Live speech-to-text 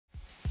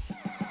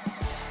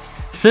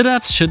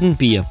Sit-ups shouldn't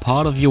be a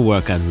part of your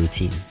workout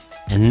routine,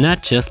 and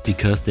not just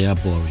because they are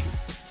boring.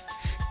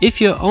 If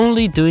you're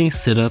only doing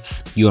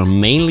sit-ups, you are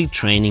mainly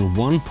training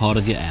one part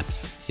of your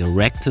abs, your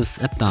rectus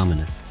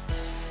abdominis.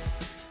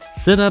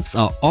 Sit-ups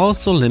are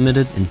also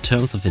limited in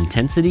terms of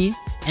intensity,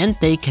 and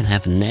they can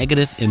have a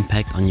negative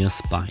impact on your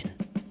spine.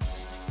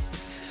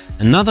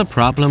 Another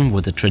problem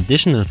with a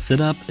traditional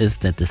sit-up is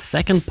that the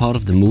second part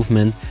of the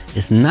movement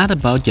is not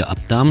about your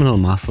abdominal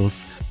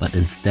muscles, but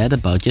instead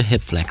about your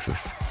hip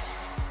flexors.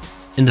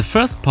 In the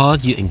first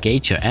part, you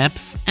engage your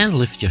abs and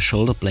lift your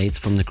shoulder blades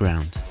from the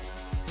ground.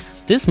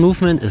 This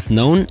movement is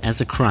known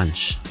as a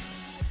crunch.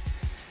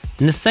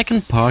 In the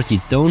second part, you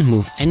don't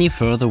move any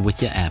further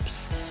with your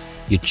abs.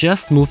 You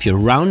just move your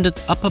rounded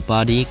upper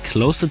body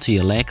closer to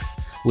your legs,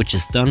 which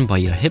is done by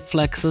your hip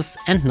flexors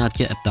and not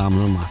your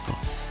abdominal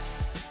muscles.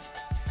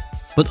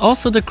 But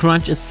also the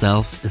crunch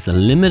itself is a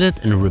limited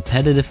and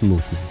repetitive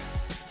movement.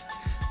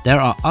 There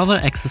are other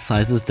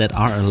exercises that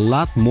are a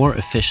lot more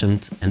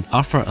efficient and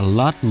offer a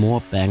lot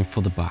more bang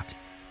for the buck.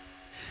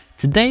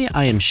 Today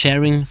I am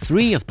sharing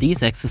 3 of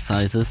these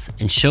exercises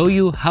and show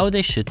you how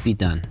they should be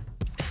done.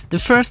 The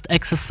first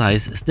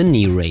exercise is the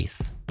knee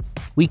raise.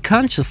 We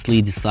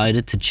consciously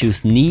decided to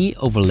choose knee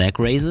over leg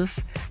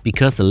raises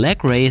because a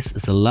leg raise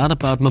is a lot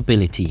about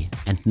mobility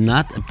and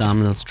not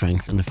abdominal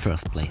strength in the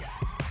first place.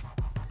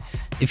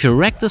 If your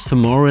rectus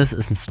femoris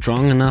isn't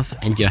strong enough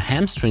and your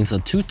hamstrings are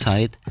too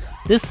tight,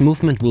 this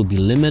movement will be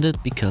limited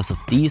because of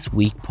these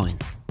weak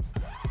points.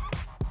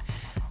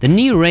 The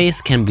knee raise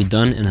can be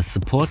done in a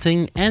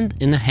supporting and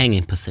in a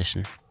hanging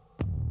position.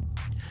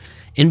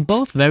 In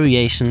both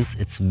variations,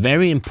 it's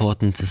very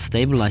important to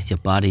stabilize your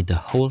body the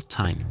whole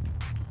time.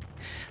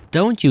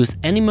 Don't use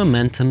any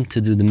momentum to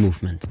do the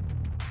movement.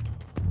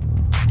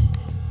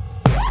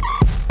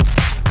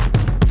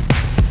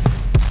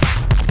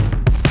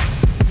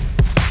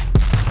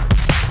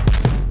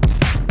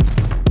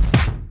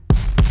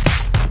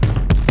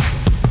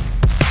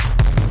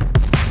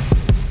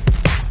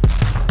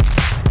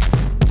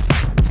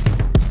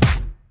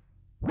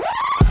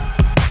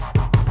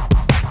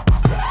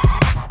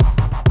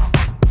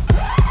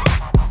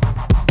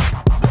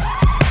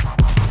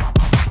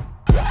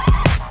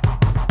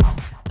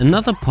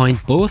 Another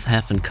point both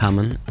have in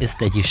common is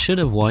that you should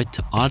avoid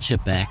to arch your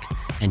back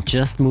and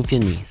just move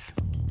your knees.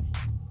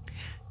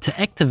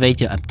 To activate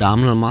your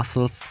abdominal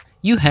muscles,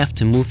 you have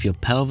to move your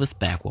pelvis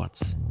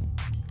backwards.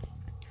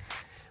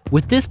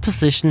 With this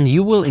position,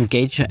 you will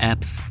engage your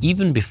abs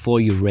even before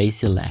you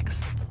raise your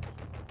legs.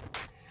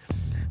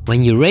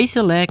 When you raise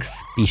your legs,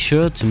 be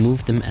sure to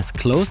move them as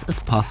close as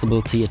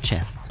possible to your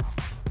chest.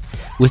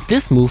 With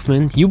this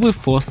movement, you will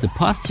force the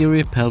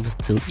posterior pelvis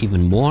tilt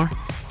even more,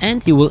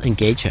 and you will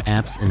engage your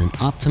abs in an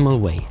optimal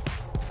way.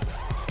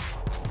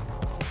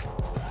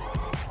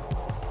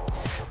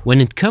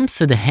 When it comes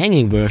to the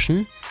hanging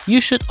version,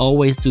 you should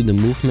always do the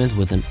movement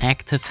with an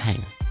active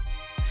hang.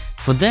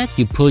 For that,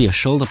 you pull your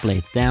shoulder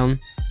blades down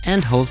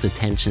and hold the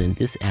tension in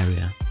this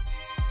area.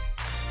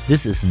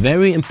 This is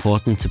very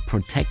important to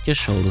protect your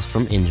shoulders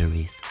from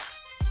injuries.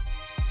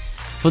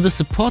 For the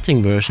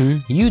supporting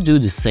version, you do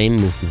the same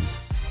movement.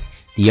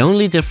 The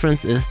only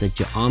difference is that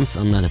your arms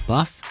are not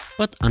above,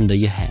 but under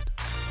your head.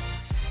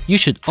 You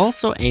should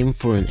also aim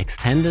for an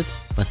extended,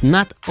 but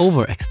not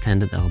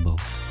overextended elbow.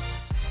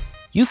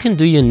 You can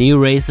do your knee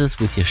raises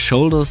with your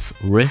shoulders,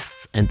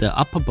 wrists and the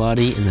upper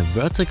body in a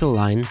vertical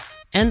line,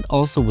 and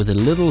also with a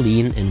little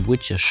lean in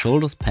which your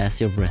shoulders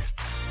pass your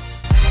wrists.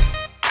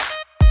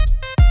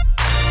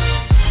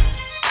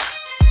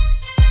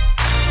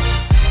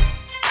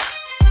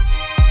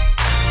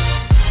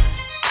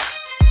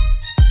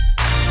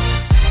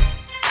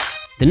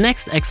 The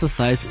next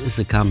exercise is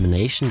a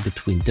combination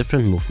between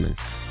different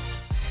movements.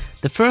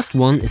 The first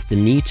one is the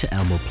knee to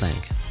elbow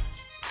plank.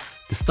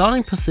 The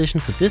starting position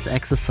for this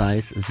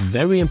exercise is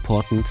very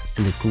important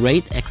and a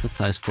great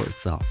exercise for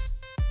itself.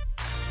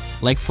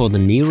 Like for the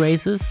knee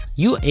raises,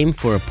 you aim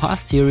for a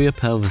posterior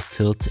pelvis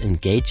tilt to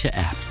engage your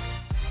abs.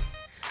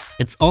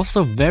 It's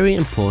also very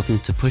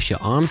important to push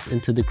your arms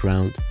into the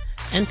ground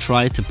and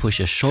try to push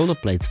your shoulder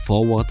blades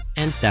forward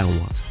and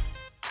downward.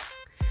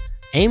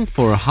 Aim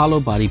for a hollow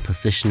body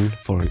position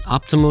for an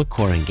optimal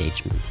core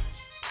engagement.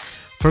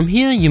 From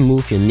here you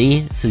move your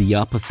knee to the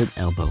opposite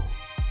elbow.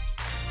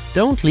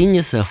 Don't lean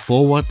yourself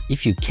forward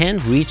if you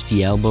can't reach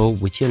the elbow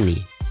with your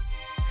knee.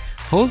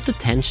 Hold the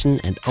tension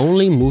and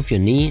only move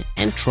your knee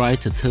and try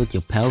to tilt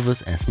your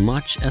pelvis as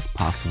much as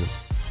possible.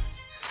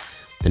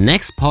 The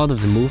next part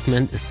of the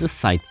movement is the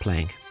side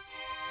plank.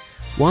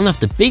 One of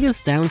the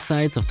biggest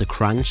downsides of the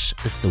crunch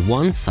is the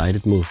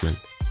one-sided movement.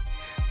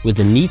 With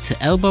the knee to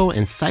elbow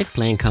and side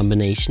plank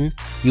combination,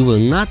 you will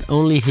not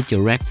only hit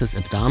your rectus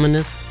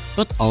abdominis,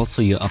 but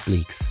also your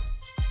obliques.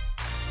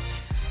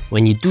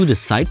 When you do the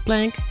side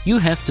plank, you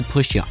have to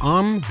push your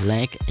arm,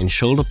 leg and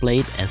shoulder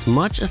blade as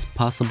much as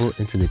possible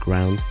into the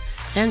ground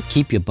and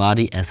keep your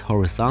body as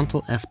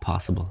horizontal as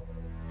possible.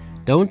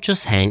 Don't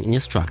just hang in your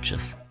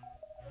structures.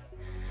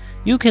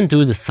 You can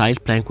do the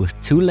side plank with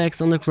 2 legs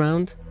on the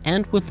ground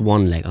and with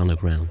 1 leg on the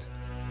ground.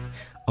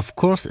 Of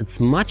course,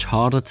 it's much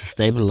harder to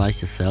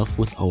stabilize yourself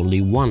with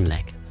only one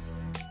leg.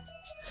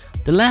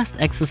 The last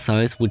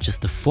exercise, which is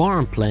the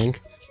forearm plank,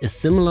 is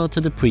similar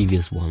to the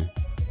previous one.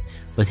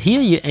 But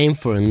here you aim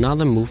for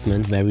another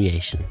movement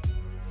variation.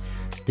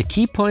 The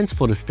key points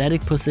for the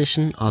static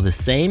position are the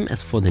same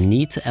as for the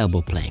knee to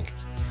elbow plank.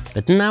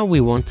 But now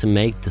we want to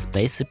make this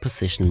basic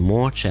position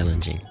more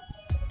challenging.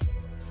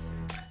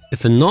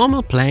 If a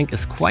normal plank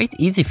is quite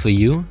easy for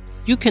you,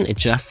 you can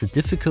adjust the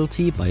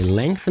difficulty by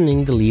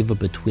lengthening the lever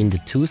between the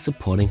two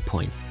supporting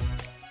points.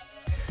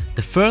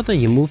 The further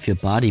you move your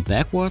body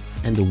backwards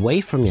and away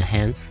from your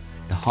hands,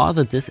 the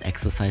harder this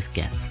exercise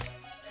gets.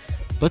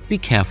 But be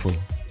careful,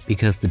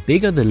 because the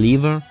bigger the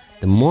lever,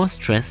 the more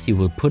stress you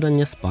will put on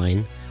your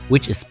spine,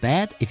 which is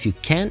bad if you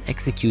can't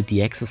execute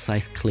the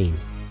exercise clean.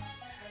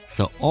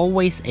 So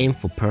always aim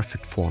for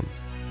perfect form.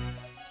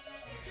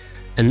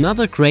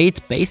 Another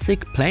great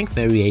basic plank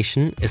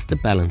variation is the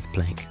balance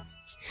plank.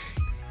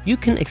 You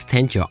can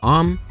extend your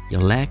arm, your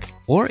leg,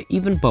 or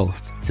even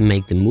both to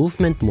make the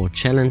movement more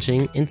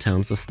challenging in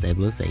terms of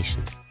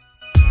stabilization.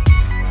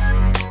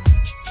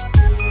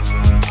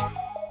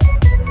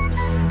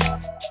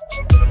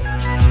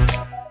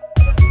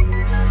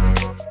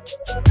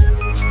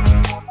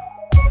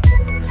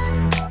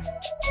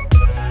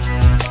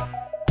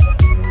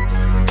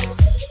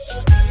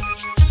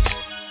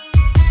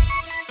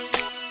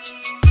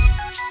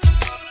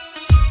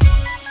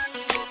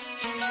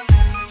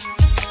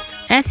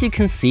 As you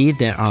can see,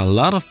 there are a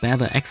lot of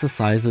better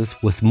exercises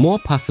with more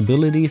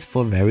possibilities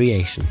for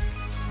variations,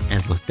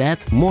 and with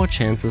that more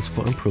chances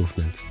for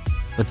improvement.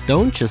 But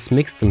don't just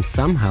mix them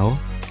somehow,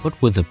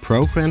 but with a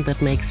program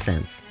that makes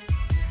sense.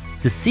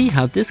 To see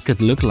how this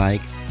could look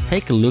like,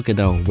 take a look at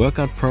our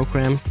workout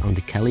programs on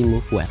the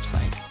CaliMove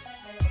website.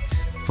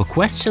 For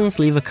questions,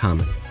 leave a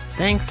comment.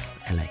 Thanks,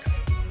 Alex.